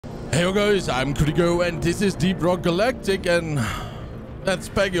Hey guys, I'm Kurigo and this is Deep Rock Galactic and that's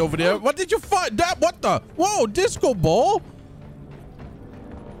Peggy over there. What did you find? That what the? Whoa, disco ball.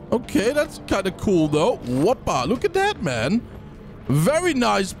 Okay, that's kind of cool though. Whoppa, look at that, man. Very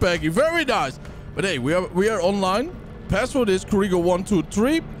nice, Peggy. Very nice. But hey, we are online. Password is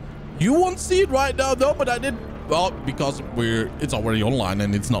Kurigo123. You won't see it right now though, but I did. Well, because it's already online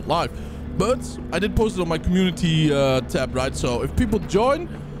and it's not live. But I did post it on my community tab, right? So if people join,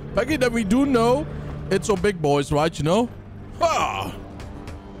 Peggy, then we do know it's our big boys, right? You know? Ha!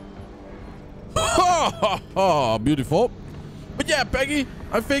 Ha ha ha! Beautiful. But yeah, Peggy,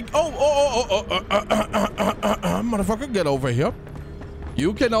 I think. Motherfucker, get over here.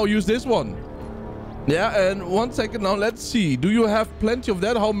 You can now use this one. Yeah, and 1 second now. Let's see. Do you have plenty of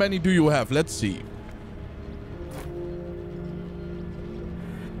that? How many do you have? Let's see.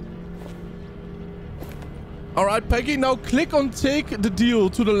 All right, Peggy, now click on take the deal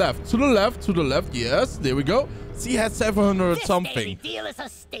to the left. To the left, to the left. Yes, there we go. She has 700 something. Deal is a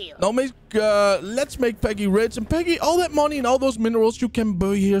steal. Now let's make Peggy rich. And Peggy, all that money and all those minerals you can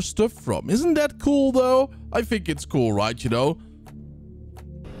buy here stuff from. Isn't that cool though? I think it's cool, right? You know?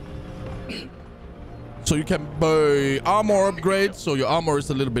 So you can buy armor upgrades. So your armor is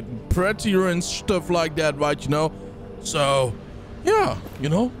a little bit prettier and stuff like that, right? You know? So, yeah, you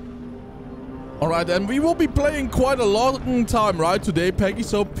know? All right, and we will be playing quite a long time, right, today, Peggy?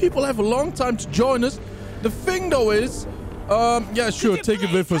 So people have a long time to join us. The thing, though, is... yeah, sure, take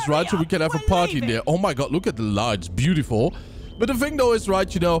it with us, right? So we can have a party in there. Oh, my God, look at the lights. Beautiful. But the thing, though, is,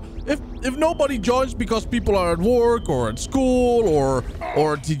 right, you know, if nobody joins because people are at work or at school or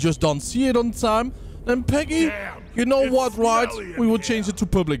they just don't see it on time, then, Peggy, you know what, right? We will change it to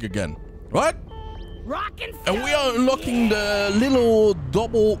public again, right? And we are unlocking the little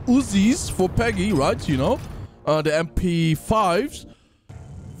double Uzis for Peggy, right? You know, the MP5s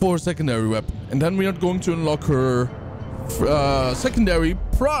for secondary weapon. And then we are going to unlock her secondary,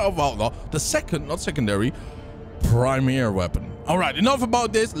 the second, not secondary, primary weapon. All right, enough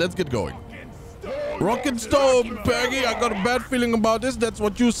about this. Let's get going. Rocket Stone, Peggy. I got a bad feeling about this. That's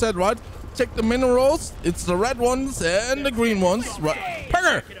what you said, right? Check the minerals. It's the red ones and the green ones. Right.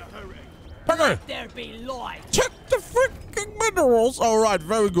 Peggy! Check the freaking minerals. All right,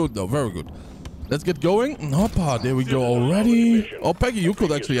 very good though, very good. Let's get going. Hoppa, there we go already. Oh, Peggy, you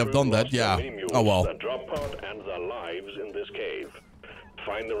could actually have done that. Yeah. Oh well. The drop pod and the lives in this cave.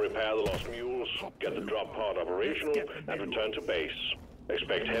 Find and repair the lost mules. Get the drop pod operational and return to base.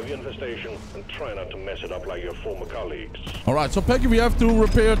 Expect heavy infestation and try not to mess it up like your former colleagues. All right, so Peggy, we have to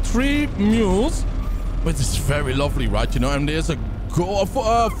repair 3 mules, which is very lovely, right? You know, and there's a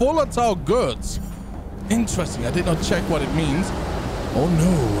volatile goods. Interesting. I did not check what it means. Oh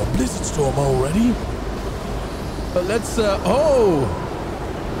no, a blizzard storm already. But let's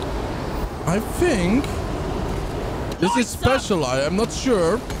I think this is special. I am not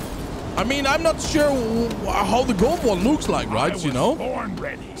sure. I mean, I'm not sure how the gold one looks like, right? You know.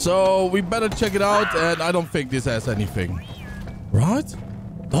 So we better check it out. And I don't think this has anything, right?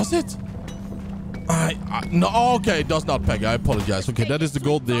 Does it? No, okay, it does not, Peggy. I apologize. Okay, that is the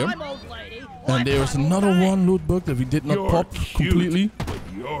gold there. And there's another one loot book that we did not pop completely.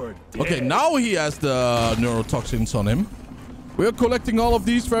 Okay, now he has the neurotoxins on him. We're collecting all of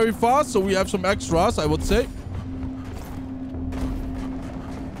these very fast, so we have some extras, I would say.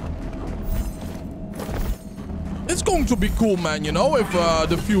 It's going to be cool, man, you know, if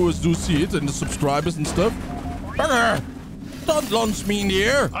the viewers do see it and the subscribers and stuff. Don't launch me in the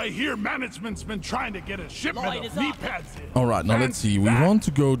air. I hear management's been trying to get a shipment of knee pads in. All right, now let's see. We want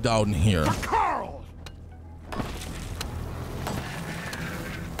to go down here. Carl!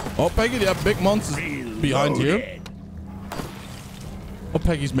 Oh, Peggy, there are big monsters behind here. Oh,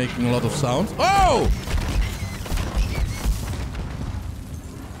 Peggy's making a lot of sound. Oh!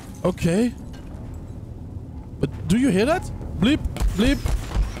 Okay. But do you hear that? Bleep, bleep.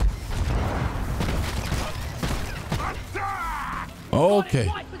 Okay,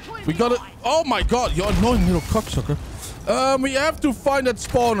 we got it. Oh my God, you annoying little cocksucker. We have to find that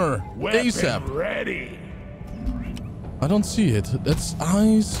spawner ASAP. Ready. I don't see it. That's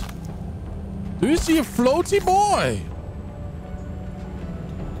eyes. Do you see a floaty boy?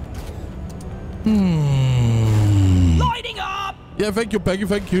 Lighting up. Yeah, thank you, Peggy.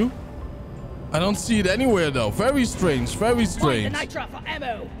 Thank you. I don't see it anywhere though. Very strange. Very strange. Mind the nitra for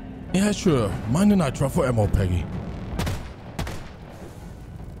ammo. Yeah, sure. Mind the nitra for ammo, Peggy.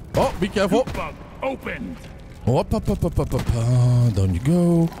 Oh, be careful. Open. Down you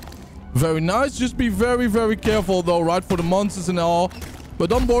go. Very nice. Just be very, very careful though, right? For the monsters and all. But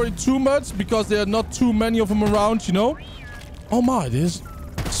don't worry too much because there are not too many of them around, you know. Oh my, there's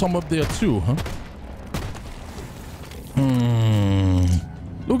some up there too, huh?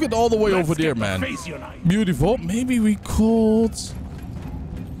 Look at all the way over there, man. Beautiful. Maybe we could...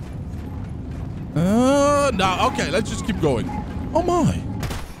 Now, okay, let's just keep going. Oh my.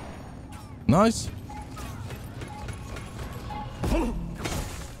 Nice.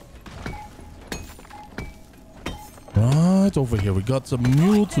 Right over here, we got a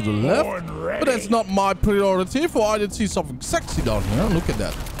mule to the left. But that's not my priority, for I did see something sexy down here. Look at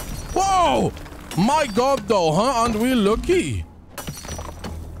that. Whoa! My god, though, huh? Aren't we lucky?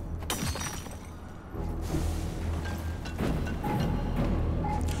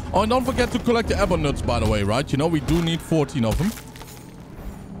 Oh, and don't forget to collect the ebon nuts, by the way, right? You know, we do need 14 of them.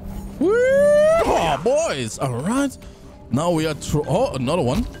 Woo! Oh, boys. All right. Now we are... Oh, another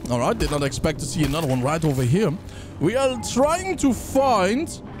one. All right. Did not expect to see another one right over here. We are trying to find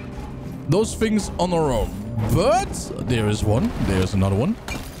those things on our own. But there is one. There's another one.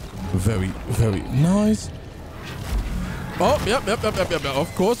 Very, very nice. Oh, yep.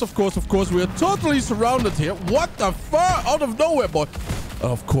 Of course. We are totally surrounded here. What the fuck? Out of nowhere, boy.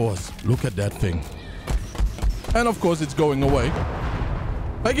 Of course. Look at that thing. And of course, it's going away.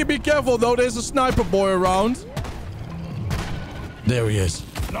 Peggy, be careful, though. There's a sniper boy around. There he is.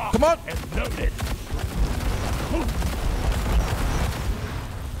 Come on.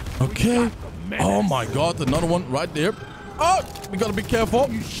 Okay. Oh, my God. Another one right there. Oh, we gotta be careful.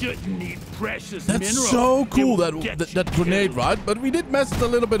 You shouldn't need precious That's minerals. so cool, that grenade, right? But we did mess it a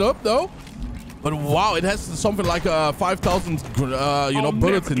little bit up, though. But wow, it has something like 5,000,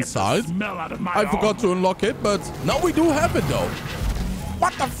 bullets inside. I forgot to unlock it, but now we do have it, though.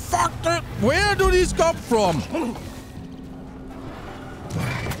 What the fuck? Where do these come from?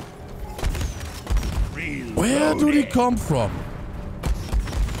 Where do they come from?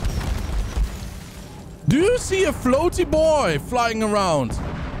 Do you see a floaty boy flying around?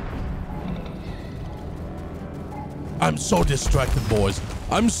 I'm so distracted, boys.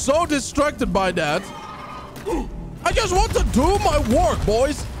 I'm so distracted by that. I just want to do my work,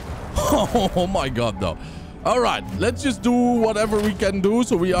 boys. Oh my god, though. All right, let's just do whatever we can do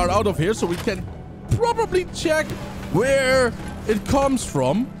so we are out of here, so we can probably check where it comes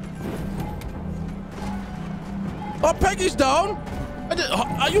from. Oh, Peggy's down.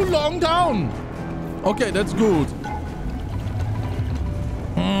 Are you long down? Okay, that's good.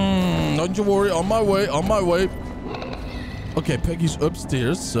 Don't you worry. On my way. Okay, Peggy's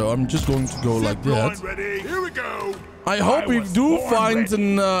upstairs, so I'm just going to go like that. Here we go. I hope we do find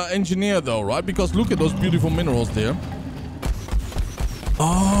an engineer, though, right? Because look at those beautiful minerals there.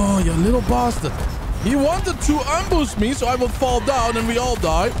 Oh, you little bastard. He wanted to ambush me, so I will fall down and we all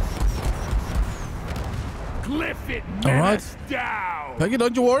die. Cliff it, all right. Down. Peggy,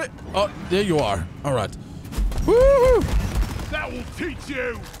 don't you worry. Oh, there you are. All right. Woo! That will teach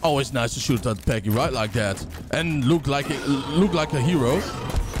you. Always nice to shoot at Peggy, right? Like that. And look like a hero.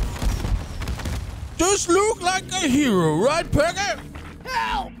 Just look like a hero, right, Peggy?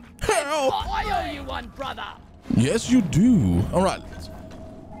 Help! Help! I owe you one, brother. Yes, you do. All right.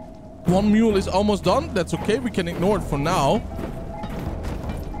 One mule is almost done. That's okay. We can ignore it for now.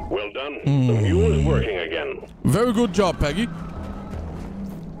 Well done. The mule is working again. Very good job, Peggy.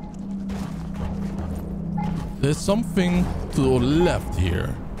 There's something to the left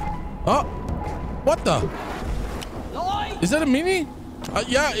here. Oh, what the? Is that a mini?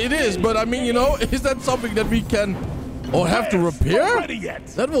 Yeah, it is. But I mean, you know, is that something that we can or have to repair?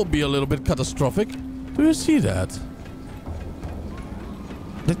 That will be a little bit catastrophic. Do you see that?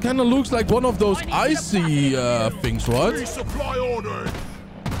 That kind of looks like one of those icy things, right? Resupply ordered.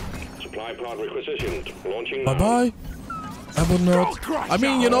 Supply pod requisitioned. Launching now. Bye-bye. I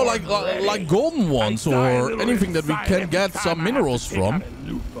mean, you know, like golden ones or anything that we can get some minerals from.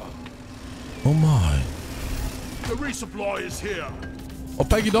 Oh my. The resupply is here. Oh,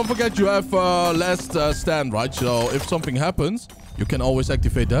 Peggy, don't forget you have last stand, right? So if something happens, you can always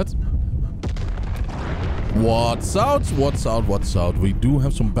activate that. What's out? What's out? What's out? We do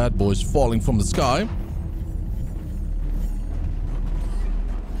have some bad boys falling from the sky.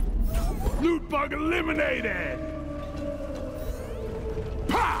 Loot bug eliminated.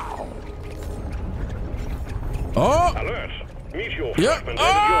 Pow! Oh! Alert! Meteor Yeah. fragment Oh!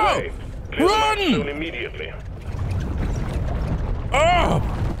 headed your way. Clear the Run! map zone immediately. Oh!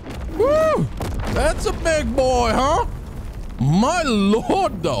 Woo! That's a big boy, huh? My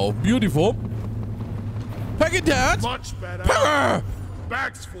lord, though. Beautiful. Peggy, Dad. Much better. Peggy!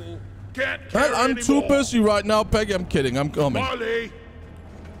 Bags full. Can't carry I'm too anymore. busy right now, Peggy. I'm kidding. I'm coming. Marley.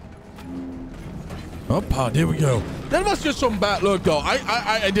 Oh, there we go. That was just some bad luck, though.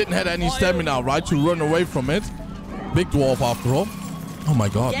 I didn't have any stamina, right, to run away from it. Big dwarf, after all. Oh my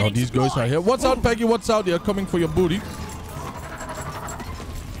god, no, these guys are here. What's out, Peggy? What's out? They're coming for your booty.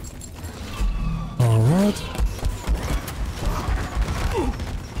 Alright.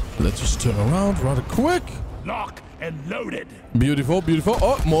 Let's just turn around rather quick. Lock and loaded. Beautiful, beautiful.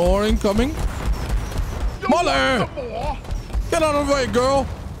 Oh, more incoming. Molly! Get out of the way, girl.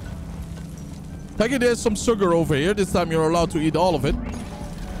 Peggy, there's some sugar over here. This time you're allowed to eat all of it.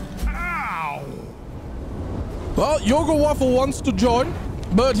 Ow! Well, Yoga Waffle wants to join,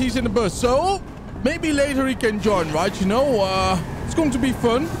 but he's in the bus. So, maybe later he can join, right? You know, it's going to be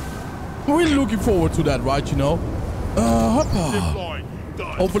fun. We're really looking forward to that, right? You know.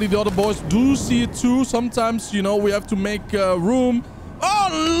 Hopefully the other boys do see it too. Sometimes, you know, we have to make room. Oh,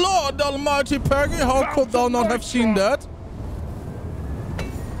 Lord almighty, Peggy. How could thou not have seen that?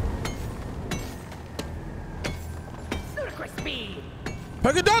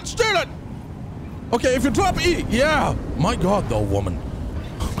 Peggy, don't steal it! Okay, if you drop E, yeah. My God, though, woman.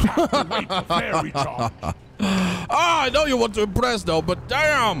 I know you want to impress, though, but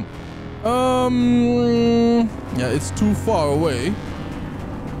damn. Yeah, it's too far away.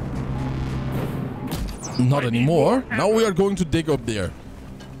 Not anymore. Now we are going to dig up there.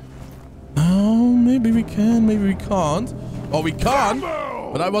 Oh, maybe we can, maybe we can't. Oh, we can't.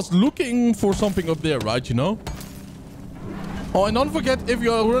 But I was looking for something up there, right? You know. Oh, and don't forget, if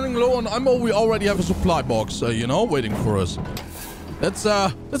you're running low on ammo, we already have a supply box, you know, waiting for us. That's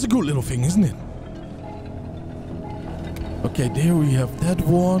a good little thing, isn't it? Okay, there we have that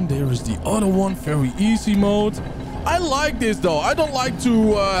one. There is the other one. Very easy mode. I like this, though. I don't like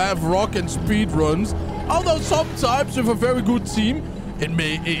to have rock and speed runs. Although sometimes with a very good team,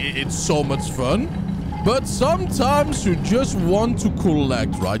 it's so much fun. But sometimes you just want to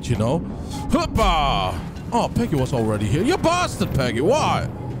collect, right? You know? Hoppa! Oh, Peggy was already here. You bastard, Peggy. Why?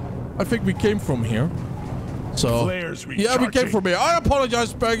 I think we came from here. So, yeah, we came from here. I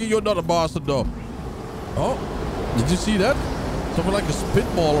apologize, Peggy. You're not a bastard, though. Oh, did you see that? Something like a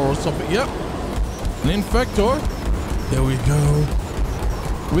spitballer or something. Yep. An infector. There we go.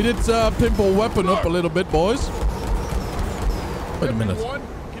 We did pimp our weapon up a little bit, boys. Wait a minute.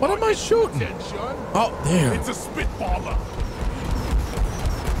 What am I shooting? Oh, there. It's a spitballer.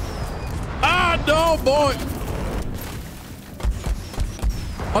 Ah, no, boy.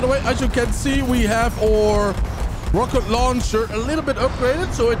 By the way, as you can see, we have our rocket launcher a little bit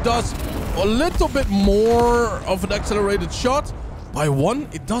upgraded, so it does a little bit more of an accelerated shot. By one,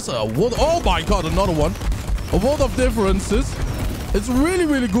 it does a world. Oh my God, another one. A world of differences. It's really,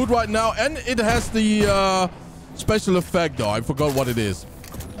 really good right now, and it has the special effect, though. I forgot what it is.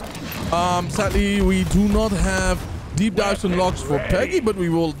 Sadly, we do not have deep dives unlocks for Peggy, but we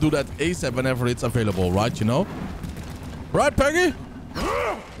will do that ASAP whenever it's available, right? You know? Right, Peggy?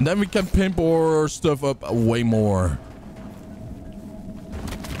 And then we can pimp our stuff up way more.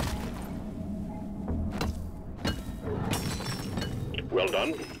 Well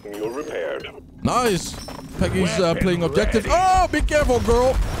done. You're repaired. Nice. Peggy's playing objective. Oh, be careful,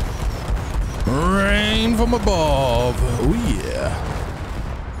 girl. Rain from above. Oh, yeah.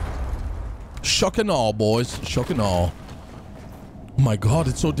 Shock and all, boys. Shock and all. Oh, my God.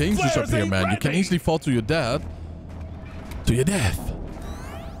 It's so dangerous up here, man. You can easily fall to your death. To your death.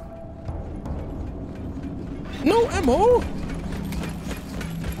 No ammo.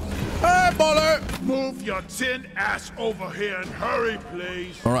 Hey, baller. Move your tin ass over here and hurry,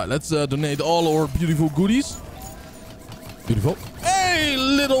 please. All right, let's donate all our beautiful goodies. Beautiful. Hey,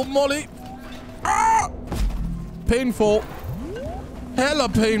 little Molly. Ah! Painful. Hella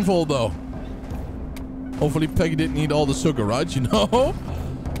painful, though. Hopefully Peggy didn't eat all the sugar, right? You know?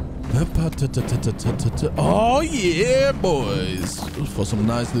 Oh, yeah, boys. For some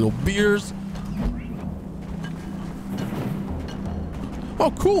nice little beers.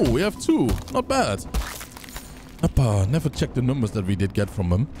 Oh, cool. We have 2. Not bad. Never checked the numbers that we did get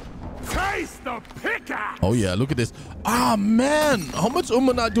from him. Taste the pickaxe. Oh, yeah. Look at this. Ah, man. How much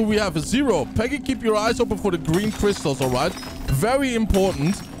Umanite do we have? 0. Peggy, keep your eyes open for the green crystals, all right? Very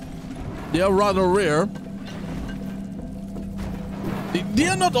important. They are rather rare. They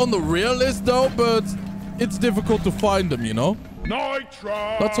are not on the rare list, though, but it's difficult to find them, you know?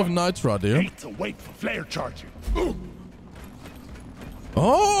 Nitra. Lots of Nitra there. Hate to wait for flare charging.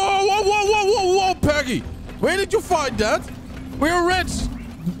 Oh, whoa, Peggy. Where did you find that? We're rich.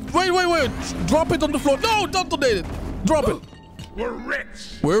 Wait. Drop it on the floor. No, don't donate it. Drop it. We're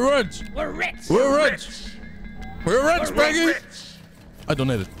rich. We're rich. We're rich. We're rich. We're rich, Peggy. Rich. I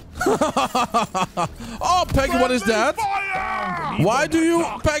donated. Oh, Peggy, what is that? Why do you...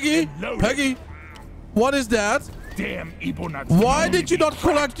 Peggy, what is that? Damn, Ebo nuts. Why did you not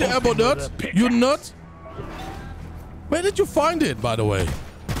collect the ammo nut? You nut? Where did you find it, by the way?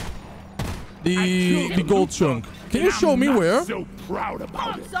 The gold chunk. Can you show me where? So proud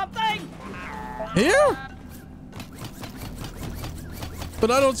about it. Something. Here?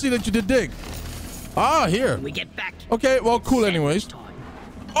 But I don't see that you did dig. Ah, here. We get back. Okay, well, cool anyways.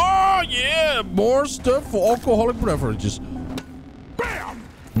 Oh, yeah. More stuff for alcoholic beverages. Bam!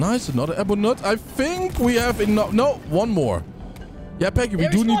 Nice, another apple nut. I think we have enough. No, one more. Yeah, Peggy, we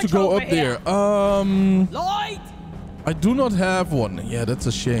There do is need to light go over up here. there. Light. I do not have one. Yeah, that's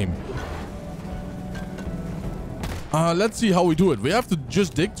a shame. Let's see how we do it. We have to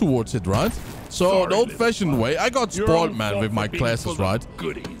just dig towards it, right? So, Sorry, the old-fashioned way. I got Your spoiled, own man, fault with my for being classes, full of right?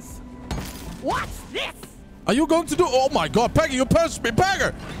 Goodies. What's this? Are you going to do... Oh, my God. Peggy, you punched me.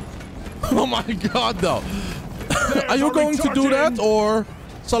 Peggy! Oh, my God, though. Are you going to do that, or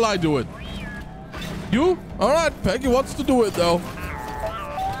shall I do it? You? All right, Peggy wants to do it, though.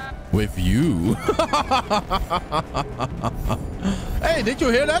 With you. Hey, did you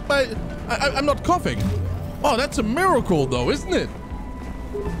hear that? I'm not coughing. Oh, that's a miracle, though, isn't it?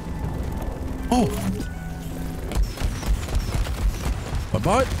 Oh.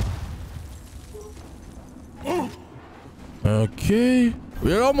 Bye-bye. Okay.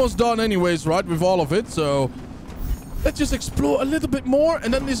 We're almost done anyways, right, with all of it, so... Let's just explore a little bit more,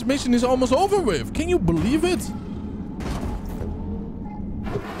 and then this mission is almost over with. Can you believe it?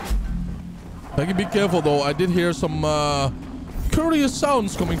 Peggy, be careful, though. I did hear some curious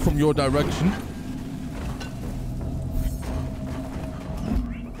sounds coming from your direction.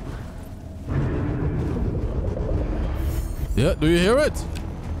 Yeah, do you hear it?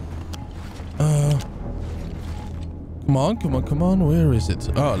 Come on, come on, come on. Where is it?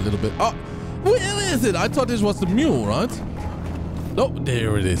 Oh, a little bit. Oh, where is it? I thought this was the mule, right? Nope,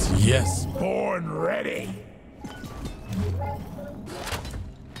 there it is. Yes. Born ready.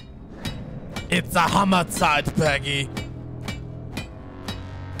 It's a homicide, Peggy.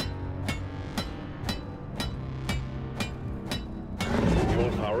 Fuel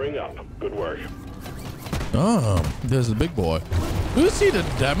powering up. Good work. Ah, there's the big boy. Do you see the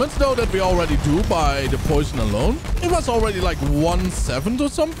damage, though, that we already do by the poison alone? It was already like 1/7 or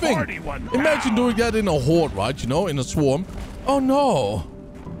something. Imagine doing that in a horde, right? You know, in a swarm. Oh, no.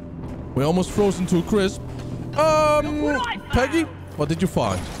 We're almost frozen to a crisp. Peggy, what did you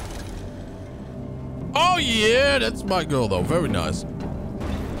find? Oh, yeah, that's my girl, though. Very nice.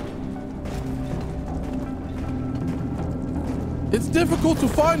 It's difficult to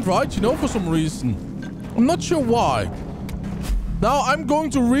find, right? You know, for some reason. I'm not sure why. Now I'm going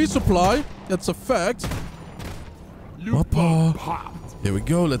to resupply. That's a fact. Papa. Here we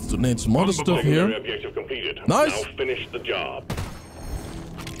go. Let's donate some other stuff here. Objective completed. Nice. Now finish the job.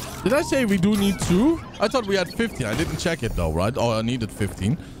 Did I say we do need 2? I thought we had 15. I didn't check it though, right? Oh, I needed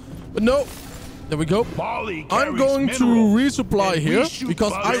 15. But no. There we go. I'm going to resupply here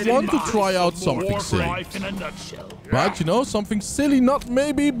because I want to try out something silly. Right, you know, something silly, not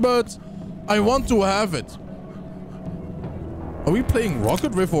maybe, but I want to have it. Are we playing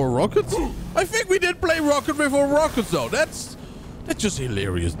rocket with our rockets? I think we did play rocket with our rockets, though. That's just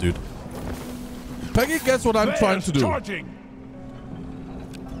hilarious, dude. Peggy, guess what I'm trying to do?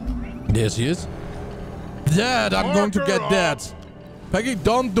 There she is. Dad, I'm going to get that. Peggy,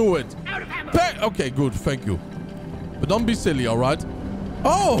 don't do it. Okay, good. Thank you. But don't be silly, all right?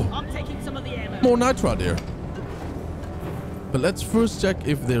 Oh! I'm taking some of the ammo. More nitra there. But let's first check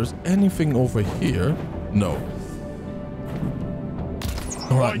if there's anything over here. No.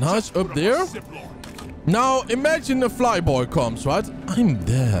 All right, nice. Up there. Now, imagine a flyboy comes, right? I'm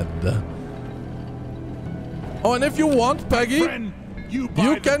dead. Oh, and if you want, Peggy,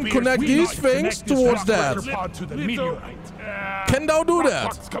 you can connect these things towards that. Can thou do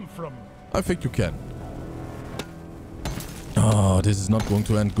that? I think you can. Oh, this is not going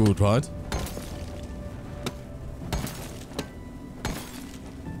to end good, right?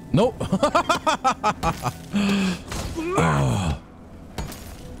 No. Oh.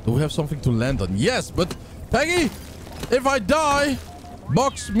 Do we have something to land on? Yes, but Peggy, if I die,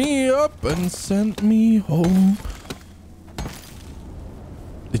 box me up and send me home.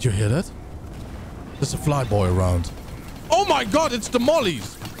 Did you hear that? There's a flyboy around. Oh my God, it's the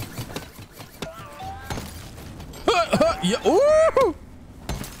mollies. Yeah. Ooh.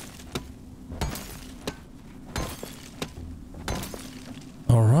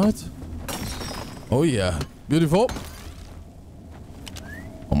 All right. Oh yeah, beautiful.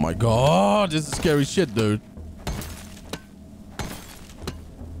 Oh my God, this is scary shit, dude.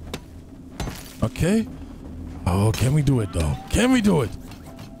 Okay. Oh, can we do it though? Can we do it?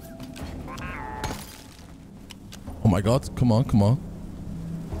 Oh my God, come on, come on.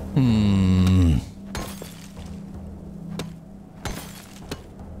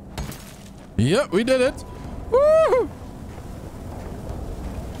 Yeah, we did it. Woo!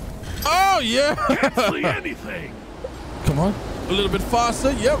 Oh, yeah. Can't see anything. Come on. A little bit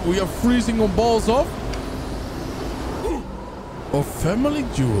faster. Yeah, we are freezing on balls off. Oh, family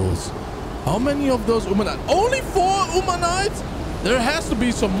jewels. How many of those Umanites? Only 4 Umanites? There has to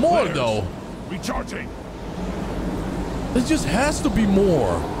be some more, Flares. though. Recharging. There just has to be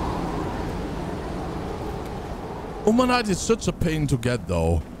more. Umanite is such a pain to get,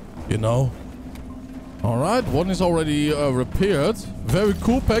 though. You know? All right, one is already repaired. Very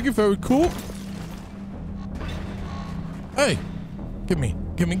cool, Peggy. Very cool. Hey, give me.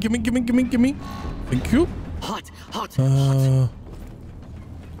 Thank you. Hot.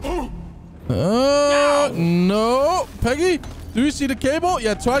 No. Peggy, do you see the cable?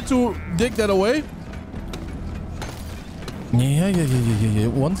 Yeah, try to dig that away. Yeah.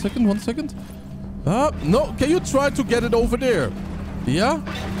 1 second. No, can you try to get it over there? Yeah?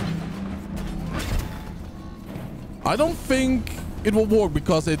 I don't think it will work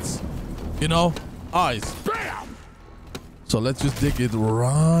because it's, you know, ice. Bam! So let's just dig it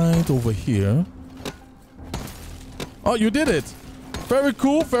right over here. Oh, you did it. Very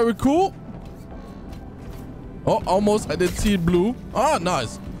cool. Oh, almost. I didn't see it blue. Ah,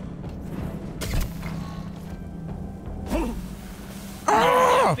 nice.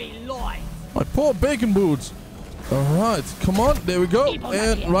 Ah! My poor bacon boots. All right, come on. There we go.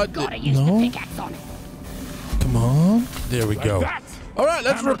 And right there. No. Come on. There we go. All right,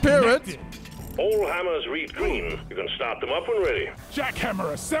 let's repair it. All hammers read green. You can start them up when ready.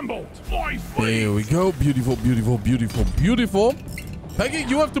 Jackhammer assembled. There we go. Beautiful. Peggy,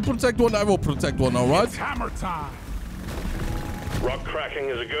 you have to protect one. I will protect one, all right? It's hammer time. Rock cracking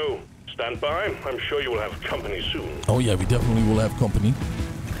is a go. Stand by. I'm sure you will have company soon. Oh, yeah, we definitely will have company.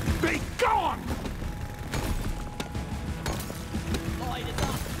 Be gone!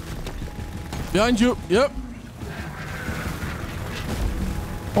 Behind you. Yep.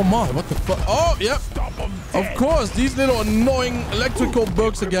 Oh my, what the fuck? Oh, yep. Stop 'em Of dead. course, these little annoying electrical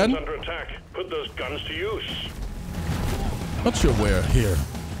bugs again. Under attack. Put those guns to use. Not sure where. Here.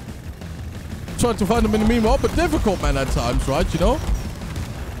 Trying to find them in the meanwhile, but difficult, man, at times, right? You know?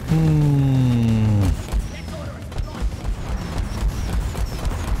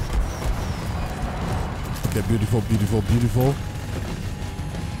 Okay, beautiful.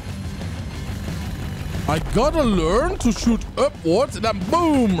 I gotta learn to shoot upwards and then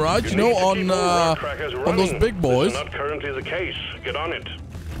boom, right? You know, on those big boys. This is not currently the case. Get on it.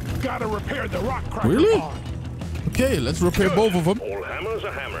 Gotta repair the rock cracker. Really? pod. Okay, let's repair both of them. All hammers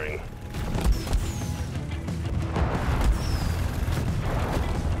are hammering.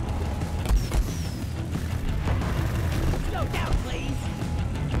 Slow down, please.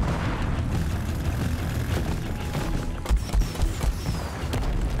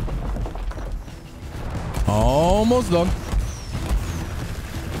 Almost done.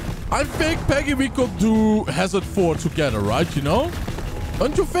 I think, Peggy, we could do Hazard 4 together, right? You know?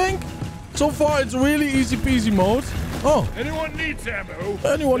 Don't you think? So far, it's really easy peasy mode. Oh. Anyone needs ammo?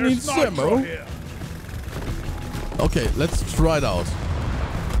 Anyone There's needs nitro ammo? here. Okay, let's try it out.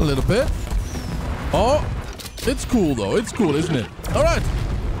 A little bit. Oh. It's cool, though. It's cool, isn't it? All right.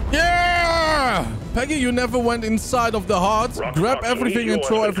 Yeah! Peggy, you never went inside of the heart. Rock Grab Fox everything and Kurigo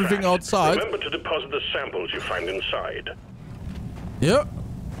throw has been everything tracked. outside. Remember to deposit the samples you find inside. Yeah.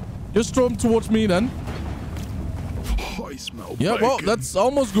 Just throw them towards me then. Oh, I smell Yeah, well, bacon. that's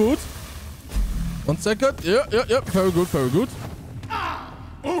almost good. 1 second. Yeah. Very good.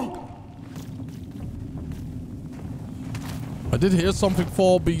 I did hear something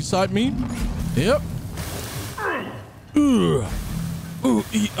fall beside me. Yep.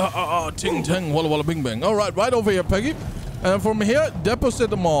 Ting tang, walla walla bing bang. All right, right over here, Peggy. And from here, deposit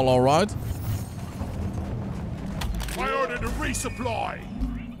them all, all right? I ordered a resupply.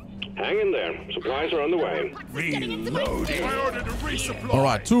 Hang in there. Supplies are on the way. Reloading. I ordered a resupply. All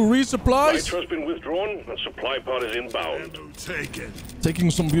right, 2 resupplies. Nitro's been withdrawn and supply pod is inbound. Ammo taken. Taking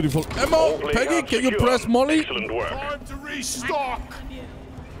some beautiful All ammo. playing Peggy, out can you secure. press Molly? Excellent work. Time to restock.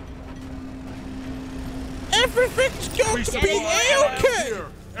 Everything's going to be Resupply okay. here.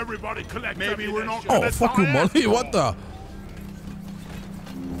 Everybody collect. Maybe we're not Oh, gonna fuck you, die Molly. after What all. the?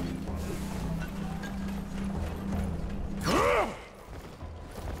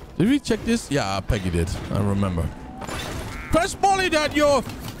 Did we check this? Yeah, Peggy did. I remember. Press Molly, that you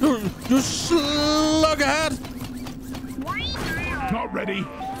slughead. Not ready.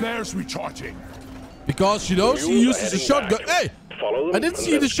 Flares recharging. Because, you know, she uses a shotgun. Hey! Follow them I didn't and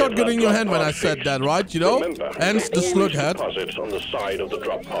see the let's get shotgun that in your drop hand when pod I said fixed. that, right? You know? Remember, Hence the always slughead. deposits on the side of the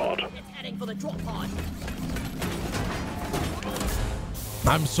drop pod. Heading for the drop pod.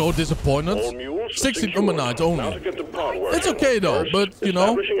 I'm so disappointed. All mules 16 secured. Ummanites only. Now to get the pod working. It's okay though, First, but you know,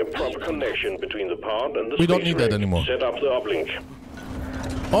 establishing a proper connection between the pod and the we don't space need that rig. anymore. Set up the uplink.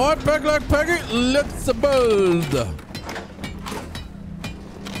 Alright, Peggy, let's build.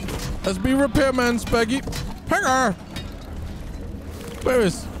 Let's be repairmans, Peggy. Pegger! Where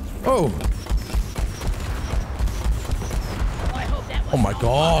is... Oh. I hope that was Oh my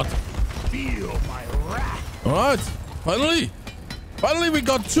god. Feel my wrath. Alright, finally we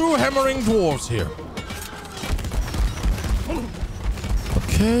got 2 hammering dwarves here.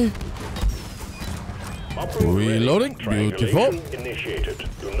 Okay. Reloading. Beautiful. Triangulation initiated.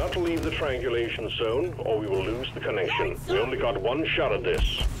 Do not leave the triangulation zone or we will lose the connection. We only got 1 shot at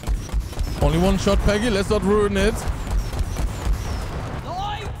this. Only 1 shot, Peggy. Let's not ruin it.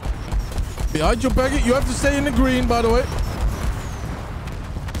 Lloyd! Behind you, Peggy. You have to stay in the green, by the way.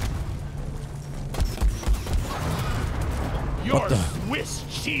 Your the- Swiss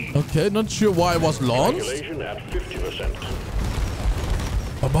cheese. Okay, not sure why it was launched. Triangulation at 50%.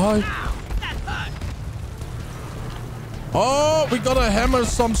 Bye-bye. That hurt! Oh, we gotta hammer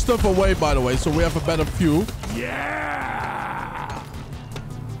some stuff away, by the way, so we have a better view. Yeah.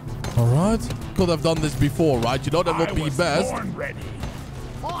 Alright. Could have done this before, right? You know that would be best. Born ready.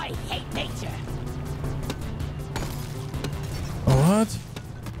 I hate nature. Alright.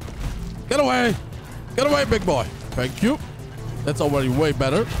 Get away! Get away, big boy. Thank you. That's already way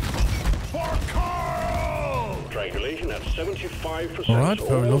better. For Carl. Triangulation at 75%. Alright,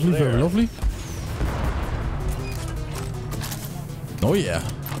 very Almost lovely, there. very lovely. Oh yeah.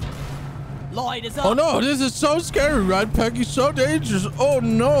 Lloyd is up. Oh no, this is so scary, right, Peggy? So dangerous. Oh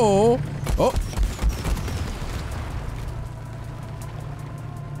no. Oh.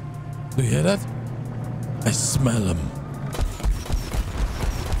 Do you hear that? I smell him.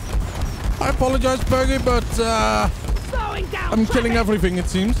 I apologize, Peggy, but Slowing down. I'm killing everything, it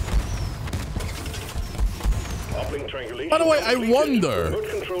seems. Uplink triangulation By the way, I completed. wonder Remote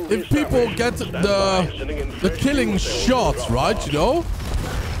control if people reestablished. get Stand by, sending in the fresh killing fuel cells shots, to right? drop You know?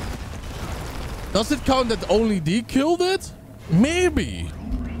 Does it count that only D killed it? Maybe.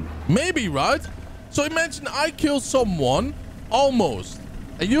 Maybe, right? So imagine I kill someone, almost,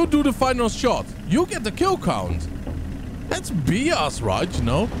 and you do the final shot. You get the kill count. That's BS, right? You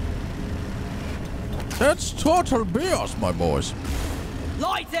know? That's total BS, my boys.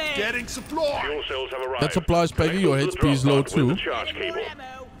 Lloyd's in. Getting supply. Fuel cells have arrived. That supplies, Peggy. Connect Your to the HP is drop low pod too. with the charge More cable.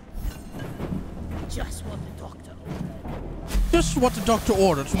 ammo. Just what the doctor. Just what the doctor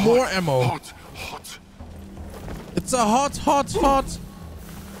ordered. More ammo. Hot, hot. It's a hot, hot, hot.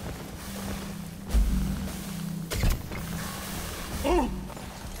 Oh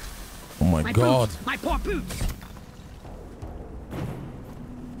my My god. boots. My poor boots.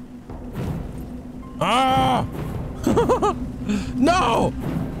 Ah! No!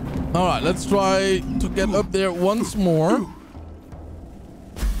 Alright, let's try to get up there once more.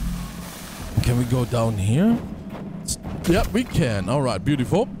 Can we go down here? Yep, we can. Alright,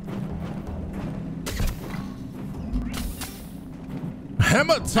 beautiful.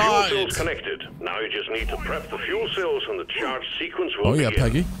 Hammer Fuel cells tight! connected. Now you just need to prep the fuel cells and the charge sequence will Oh yeah, begin.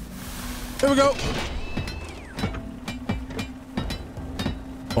 Peggy. Here we go.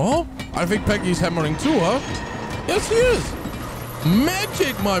 Oh, I think Peggy's hammering too, huh? Yes, he is.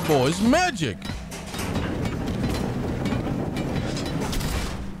 Magic, my boys, magic.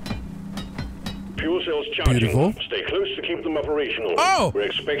 Fuel cells charging. Beautiful. Stay close to keep them operational. Oh! We're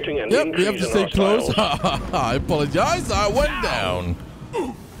expecting an Yep, increase we have to in stay close. hostiles. I apologize, I went down.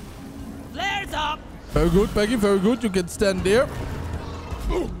 Flares up. Very good, Peggy, very good. You can stand there.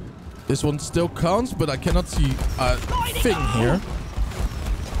 This one still counts, but I cannot see a thing here.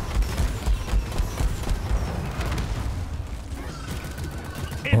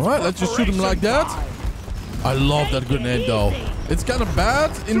 Alright, let's just shoot him like that. I love that grenade though. It's kind of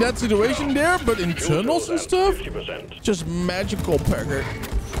bad in that situation there, but in tunnels and stuff, 50%. just magical, Peggy.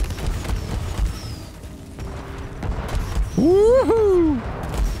 Woohoo!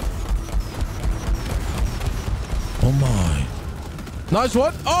 Oh my. Nice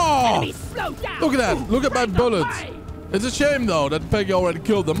one. Oh! Enemy, slow down. Look at that. Look at my bullets. It's a shame though that Peggy already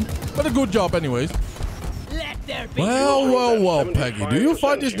killed them. But a good job anyways. Let there be. Well, Peggy. Do you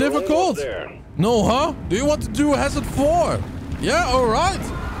find this You're almost difficult? there. No, huh? Do you want to do Hazard 4? Yeah, alright.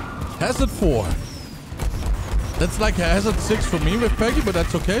 Hazard 4. That's like a Hazard 6 for me with Peggy, but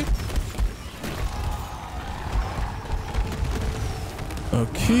that's okay.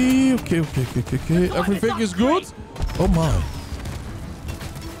 Okay. Everything is good? Oh my.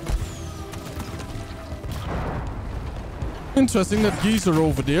 Interesting that geezer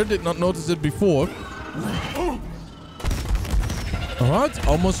over there. Did not notice it before. All right,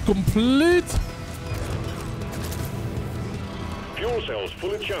 almost complete. Fuel cells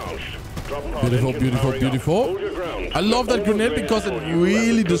fully charged. Beautiful, beautiful, beautiful. I love that grenade because it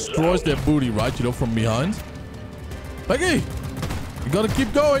really destroys their booty, right? You know, from behind. Peggy, you gotta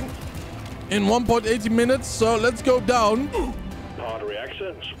keep going. In 1.80 minutes, so let's go down. Pod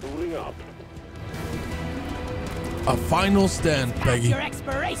reactor spooling up. A final stand, Peggy. Your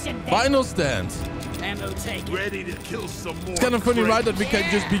expiration date. Final stand. Ammo taken. Ready to kill some more. It's kind of funny, right, that we can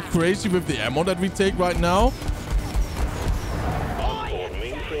just be crazy with the ammo that we take right now. Onboard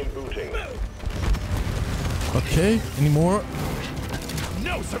mainframe booting. Okay, any more?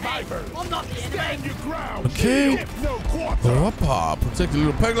 No survivor. I'm not the enemy. Stand your ground. Okay. No quarter. Hoppa. Protect the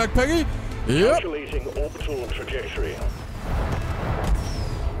little peg like Peggy. Yep. Calculating orbital trajectory.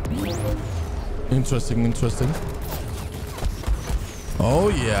 Interesting, interesting. Oh,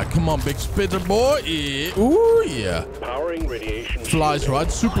 yeah. Come on, big spitter boy. Yeah. Ooh, yeah. Powering radiation. Flies, shielding.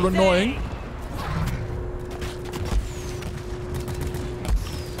 right? Super annoying.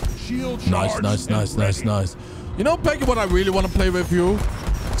 Shield Nice, charged nice, and nice, nice, ready. nice. You know, Peggy, what I really want to play with you?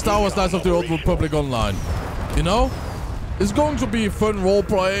 Star Wars Knights of the Old Republic Online. You know? It's going to be fun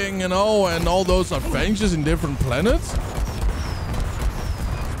role-playing, you know, and all those adventures in different planets.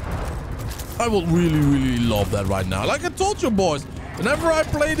 I will really, really love that right now. Like I told you, boys, whenever I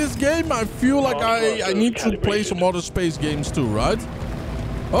play this game, I feel like I need to play some other space games too, right?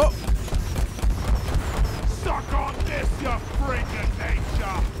 Oh. Suck on this, you freaking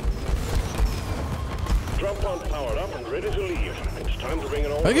nature. Drop pod powered up and ready to leave. It's time to bring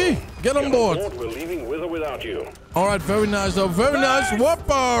it all. Peggy, get on board. We're leaving with or without you. All right, very nice, though. Very nice.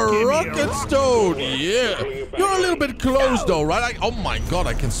 Whopper, rocket stone. Yeah. You're a little bit close, though, right? Oh, my God.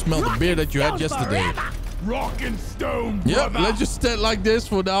 I can smell the beer that you had yesterday. Rock and stone, Yep, brother. let's just stand like this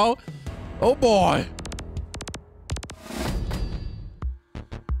for now. Oh, boy.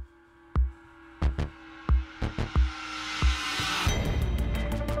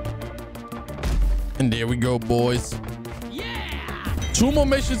 And there we go, boys. Yeah. 2 more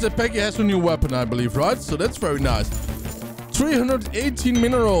missions and Peggy has a new weapon, I believe, right? So that's very nice. 318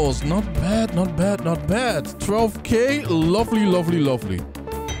 minerals. Not bad, not bad, not bad. 12k. Lovely, lovely, lovely.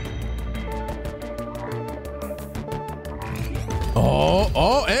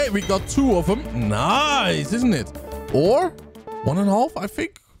 Oh, hey, we got 2 of them. Nice, isn't it? Or 1.5, I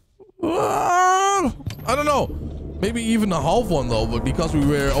think. I don't know. Maybe even a half one, though, but because we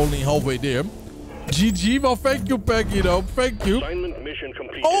were only halfway there. GG, well, thank you, Peggy, though. Thank you. Assignment mission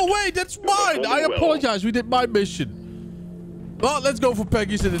completed. Oh, wait, that's mine. I apologize. We did my mission. Well, let's go for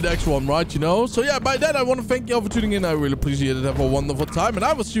Peggy's in the next one, right? You know? So, yeah, by that, I want to thank you all for tuning in. I really appreciate it. Have a wonderful time. And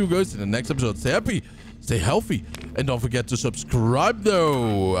I will see you guys in the next episode. Stay happy. Stay healthy. And don't forget to subscribe,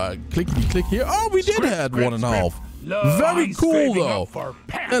 though. Clickety-click here. Oh, we did have 1.5. Very cool, though.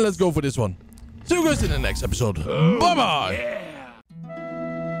 And let's go for this one. See you guys in the next episode. Bye-bye. Yeah.